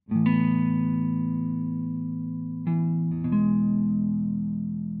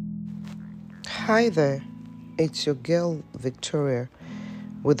Hi there, it's your girl Victoria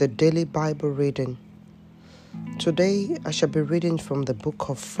with the daily Bible reading. Today I shall be reading from the book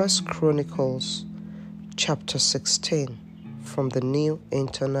of Chronicles, chapter 16, from the New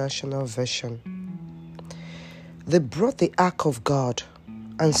International Version. They brought the ark of God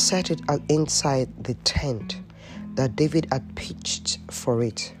and set it inside the tent that David had pitched for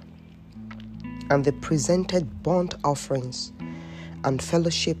it. And they presented burnt offerings and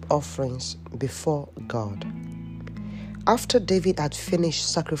fellowship offerings before God. After David had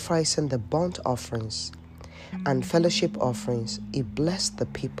finished sacrificing the burnt offerings and fellowship offerings, he blessed the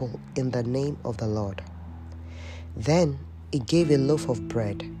people in the name of the Lord. Then he gave a loaf of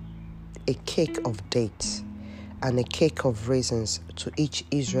bread, a cake of dates, and a cake of raisins to each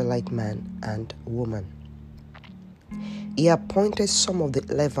Israelite man and woman. He appointed some of the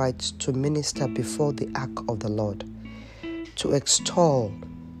Levites to minister before the ark of the Lord, to extol,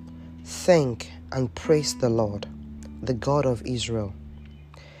 thank, and praise the Lord, the God of Israel.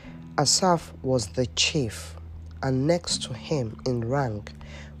 Asaph was the chief, and next to him in rank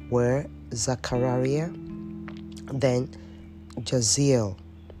were Zechariah, then Jaziel,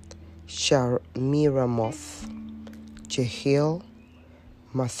 Shalmiramoth, Jehiel,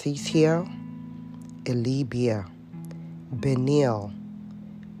 Mattithiel, Elibiah, Beniel,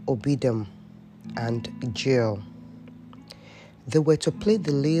 Obedem, and Jeiel. They were to play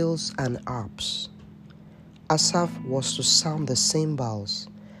the lyres and harps. Asaph was to sound the cymbals,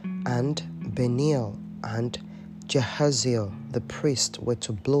 and Beniel and Jehaziel the priest were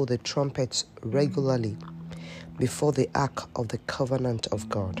to blow the trumpets regularly before the ark of the covenant of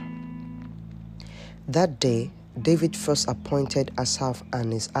God. That day, David first appointed Asaph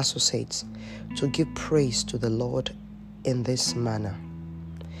and his associates to give praise to the Lord in this manner.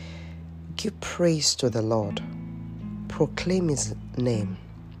 Give praise to the Lord. Proclaim his name.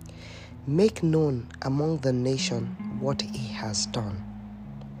 Make known among the nation what he has done.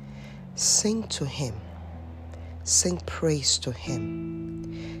 Sing to him. Sing praise to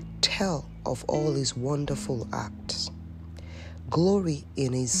him. Tell of all his wonderful acts. Glory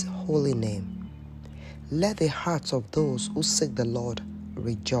in his holy name. Let the hearts of those who seek the Lord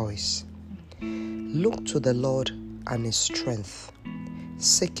rejoice. Look to the Lord and his strength.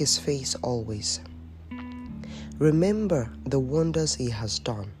 Seek his face always. Remember the wonders he has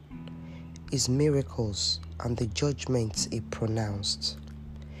done, his miracles, and the judgments he pronounced.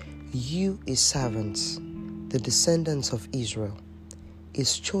 You, his servants, the descendants of Israel,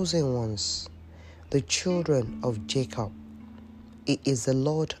 his chosen ones, the children of Jacob. He is the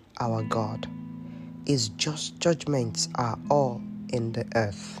Lord our God. His just judgments are all in the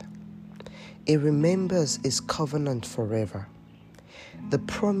earth. He remembers his covenant forever, the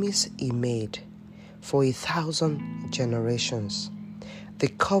promise he made for 1,000 generations, the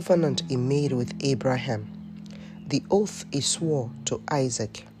covenant he made with Abraham, the oath he swore to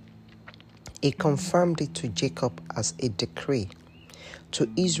Isaac. He confirmed it to Jacob as a decree, to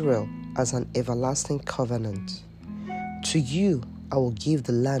Israel as an everlasting covenant. To you I will give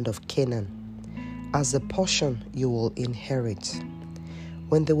the land of Canaan as the portion you will inherit.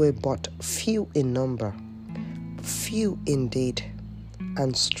 When they were but few in number, few indeed,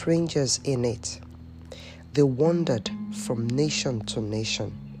 and strangers in it, they wandered from nation to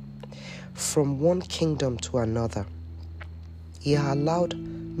nation, from one kingdom to another. He allowed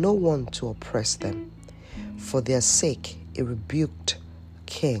no one to oppress them. For their sake, he rebuked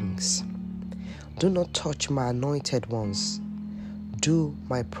kings. Do not touch my anointed ones. Do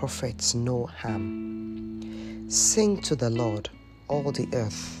my prophets no harm. Sing to the Lord, all the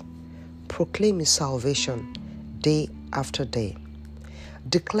earth. Proclaim his salvation day after day.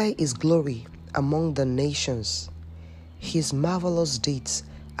 Declare his glory among the nations, his marvelous deeds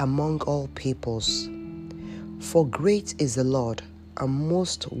among all peoples. For great is the Lord, and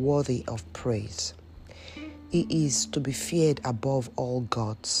most worthy of praise. He is to be feared above all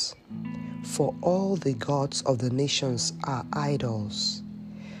gods. For all the gods of the nations are idols.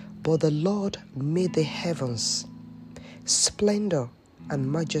 But the Lord made the heavens. Splendor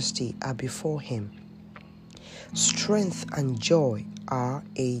and majesty are before him. Strength and joy are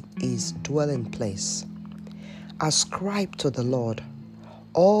his dwelling place. Ascribe to the Lord,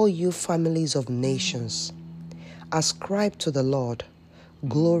 all you families of nations. Ascribe to the Lord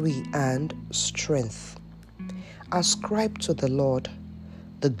glory and strength. Ascribe to the Lord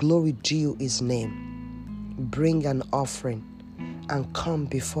the glory due his name. Bring an offering and come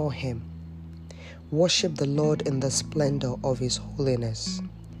before him. Worship the Lord in the splendor of his holiness.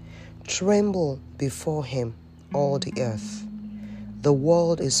 Tremble before him, all the earth. The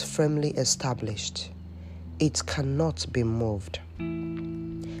world is firmly established. It cannot be moved.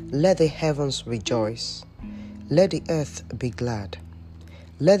 Let the heavens rejoice. Let the earth be glad.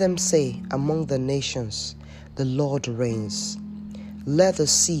 Let them say among the nations, the Lord reigns. Let the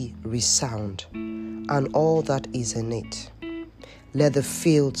sea resound, and all that is in it. Let the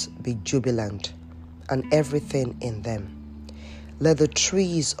fields be jubilant, and everything in them. Let the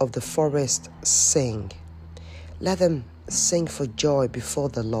trees of the forest sing. Let them sing for joy before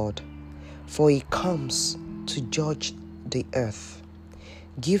the Lord, for he comes to judge the earth.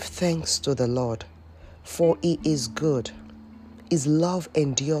 Give thanks to the Lord, for he is good. His love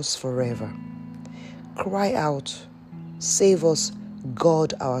endures forever. Cry out, save us,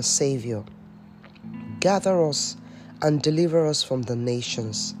 God our Savior. Gather us and deliver us from the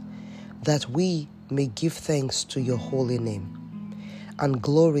nations, that we may give thanks to your holy name and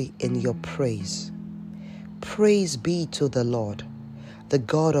glory in your praise. Praise be to the Lord, the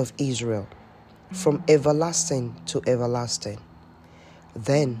God of Israel, from everlasting to everlasting.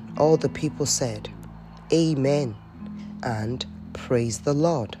 Then all the people said, Amen, and praise the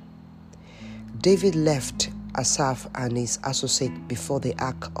Lord. David left Asaph and his associate before the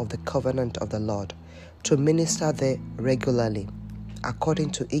ark of the covenant of the Lord to minister there regularly, according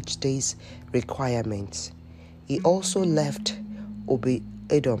to each day's requirements. He also left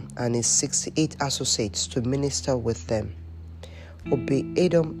Obed-Edom and his 68 associates to minister with them.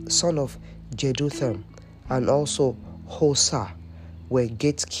 Obed-Edom, son of Jeduthun, and also Hosah were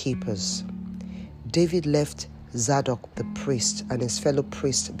gatekeepers. David left Zadok the priest and his fellow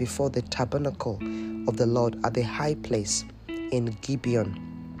priests before the tabernacle of the Lord at the high place in Gibeon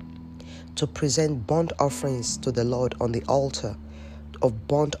to present burnt offerings to the Lord on the altar of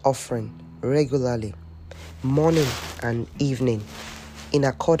burnt offering regularly, morning and evening, in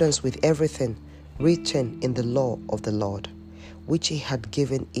accordance with everything written in the law of the Lord, which he had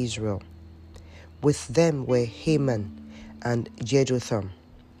given Israel. With them were Heman and Jeduthun,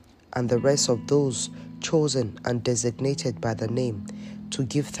 and the rest of those chosen and designated by the name to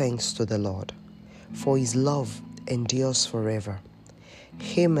give thanks to the Lord, for his love endures forever.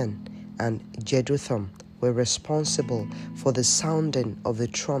 Heman and Jeduthun were responsible for the sounding of the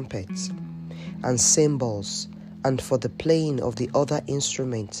trumpets and cymbals, and for the playing of the other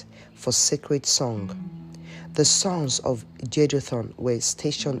instruments for sacred song. The sons of Jeduthun were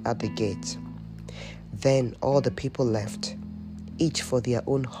stationed at the gate. Then all the people left, each for their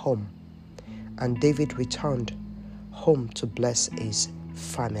own home, and David returned home to bless his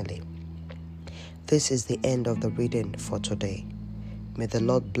family. This is the end of the reading for today. May the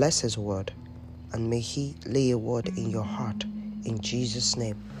Lord bless his word, and may he lay a word in your heart. In Jesus'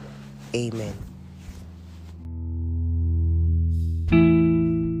 name, amen.